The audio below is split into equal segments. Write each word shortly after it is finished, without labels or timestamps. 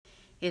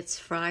It's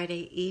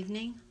Friday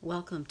evening.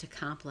 Welcome to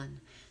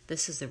Compline.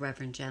 This is the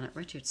Reverend Janet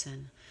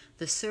Richardson.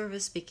 The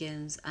service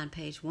begins on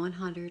page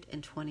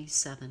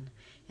 127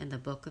 in the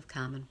Book of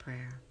Common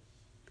Prayer.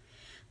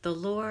 The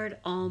Lord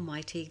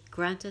Almighty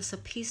grant us a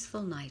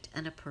peaceful night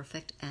and a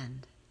perfect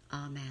end.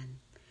 Amen.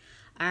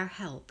 Our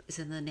help is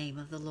in the name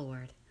of the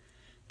Lord,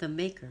 the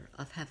Maker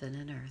of heaven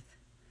and earth.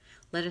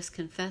 Let us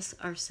confess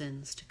our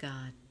sins to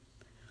God.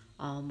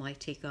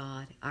 Almighty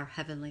God, our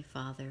Heavenly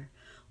Father,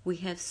 we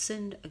have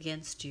sinned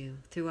against you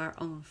through our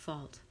own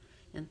fault,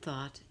 in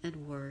thought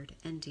and word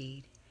and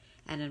deed,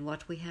 and in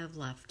what we have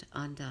left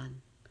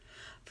undone.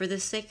 For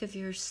the sake of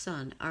your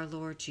Son, our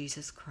Lord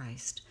Jesus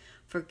Christ,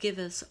 forgive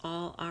us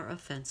all our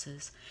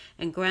offenses,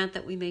 and grant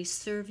that we may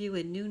serve you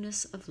in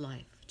newness of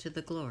life to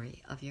the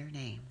glory of your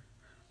name.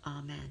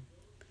 Amen.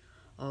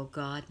 O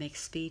God, make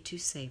speed to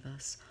save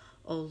us.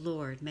 O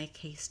Lord, make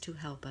haste to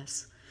help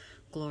us.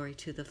 Glory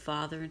to the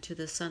Father, and to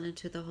the Son, and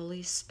to the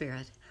Holy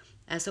Spirit,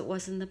 as it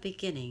was in the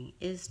beginning,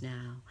 is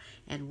now,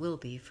 and will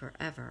be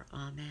forever.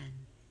 Amen.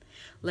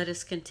 Let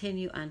us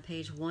continue on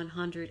page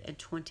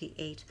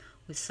 128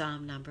 with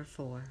Psalm number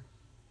 4.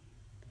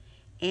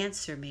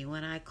 Answer me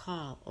when I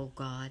call, O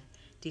God,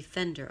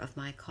 defender of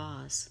my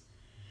cause.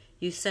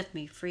 You set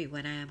me free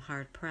when I am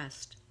hard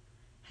pressed.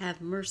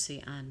 Have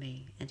mercy on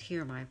me and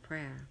hear my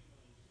prayer.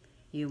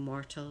 You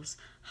mortals,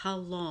 how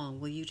long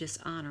will you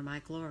dishonor my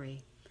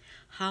glory?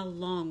 How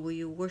long will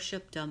you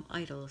worship dumb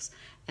idols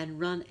and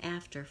run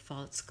after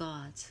false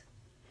gods?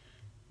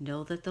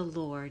 Know that the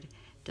Lord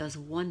does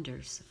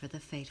wonders for the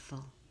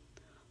faithful.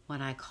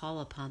 When I call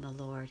upon the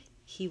Lord,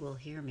 he will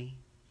hear me.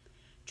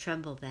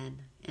 Tremble then,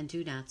 and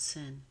do not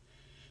sin.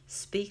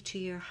 Speak to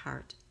your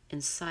heart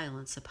in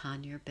silence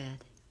upon your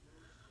bed.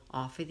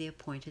 Offer the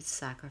appointed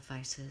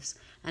sacrifices,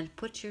 and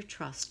put your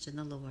trust in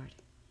the Lord.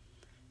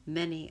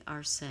 Many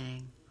are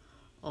saying,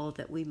 "Oh,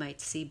 that we might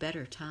see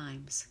better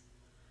times."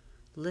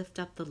 Lift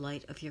up the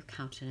light of your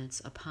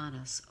countenance upon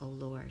us, O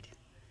Lord.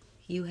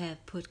 You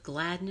have put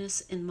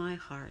gladness in my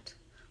heart,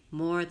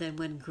 more than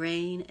when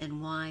grain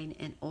and wine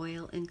and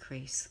oil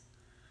increase.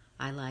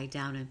 I lie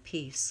down in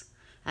peace,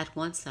 at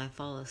once I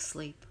fall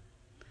asleep.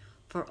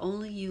 For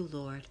only you,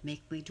 Lord,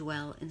 make me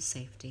dwell in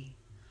safety.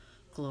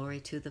 Glory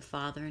to the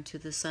Father, and to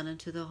the Son, and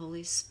to the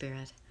Holy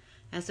Spirit,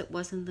 as it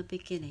was in the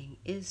beginning,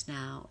 is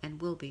now,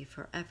 and will be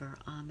forever.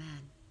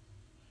 Amen.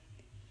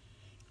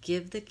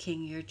 Give the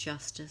king your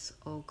justice,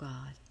 O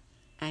God,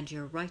 and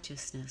your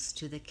righteousness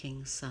to the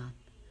king's son.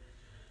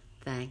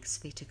 Thanks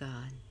be to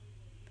God.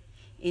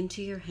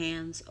 Into your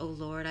hands, O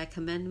Lord, I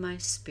commend my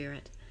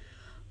spirit,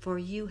 for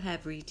you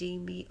have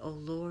redeemed me, O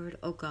Lord,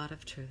 O God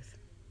of truth.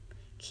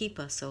 Keep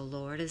us, O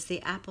Lord, as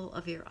the apple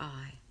of your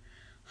eye.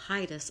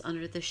 Hide us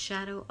under the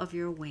shadow of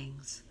your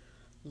wings.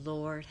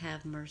 Lord,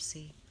 have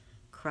mercy.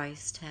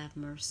 Christ, have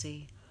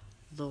mercy.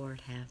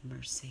 Lord, have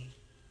mercy.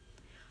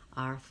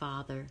 Our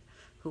Father,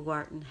 who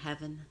art in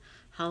heaven,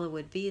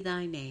 hallowed be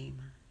thy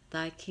name.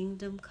 Thy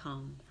kingdom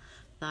come,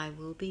 thy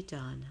will be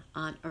done,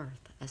 on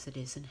earth as it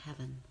is in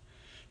heaven.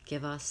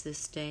 Give us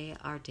this day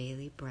our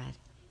daily bread,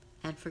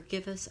 and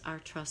forgive us our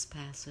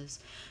trespasses,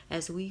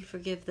 as we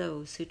forgive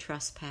those who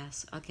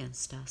trespass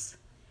against us.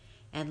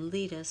 And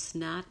lead us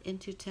not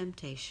into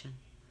temptation,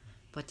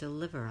 but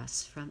deliver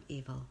us from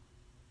evil.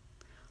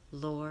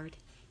 Lord,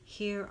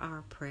 hear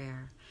our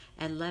prayer,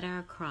 and let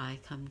our cry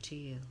come to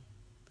you.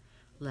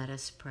 Let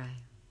us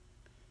pray.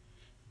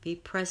 Be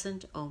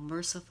present, O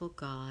merciful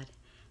God,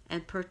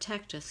 and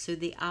protect us through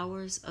the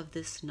hours of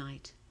this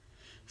night,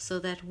 so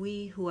that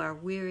we who are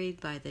wearied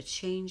by the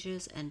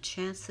changes and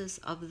chances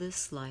of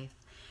this life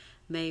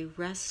may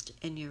rest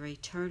in your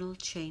eternal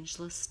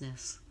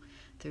changelessness,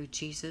 through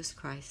Jesus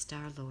Christ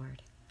our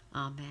Lord.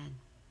 Amen.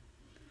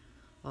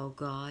 O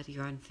God,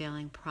 your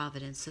unfailing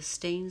providence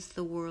sustains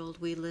the world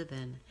we live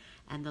in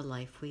and the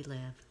life we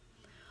live.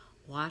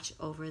 Watch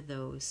over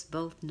those,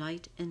 both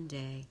night and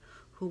day,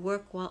 who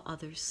work while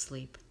others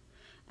sleep,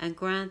 and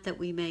grant that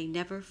we may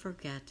never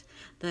forget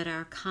that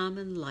our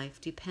common life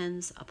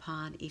depends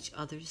upon each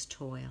other's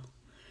toil.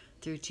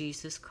 Through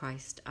Jesus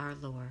Christ our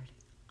Lord.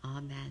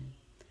 Amen.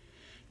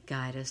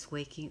 Guide us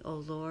waking, O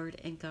Lord,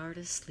 and guard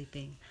us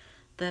sleeping,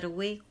 that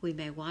awake we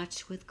may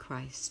watch with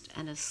Christ,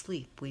 and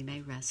asleep we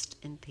may rest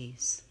in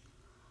peace.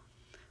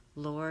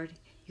 Lord,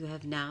 you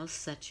have now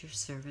set your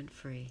servant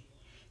free,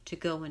 to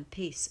go in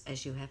peace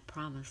as you have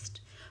promised.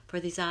 For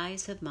these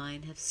eyes of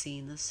mine have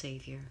seen the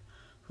Savior,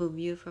 whom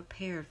you have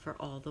prepared for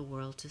all the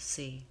world to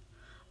see,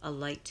 a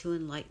light to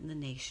enlighten the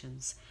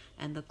nations,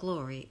 and the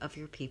glory of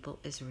your people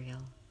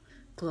Israel.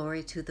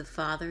 Glory to the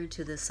Father, and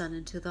to the Son,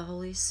 and to the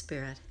Holy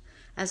Spirit,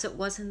 as it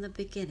was in the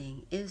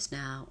beginning, is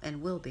now,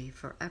 and will be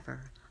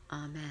forever.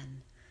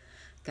 Amen.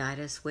 Guide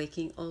us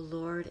waking, O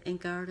Lord,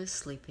 and guard us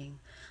sleeping,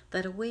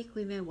 that awake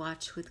we may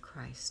watch with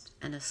Christ,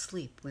 and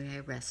asleep we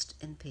may rest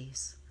in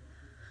peace.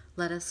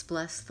 Let us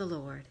bless the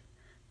Lord.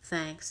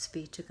 Thanks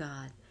be to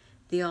God,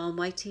 the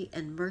Almighty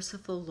and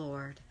merciful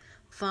Lord,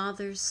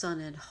 Father, Son,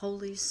 and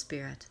Holy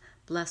Spirit,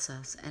 bless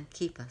us and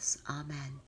keep us. Amen.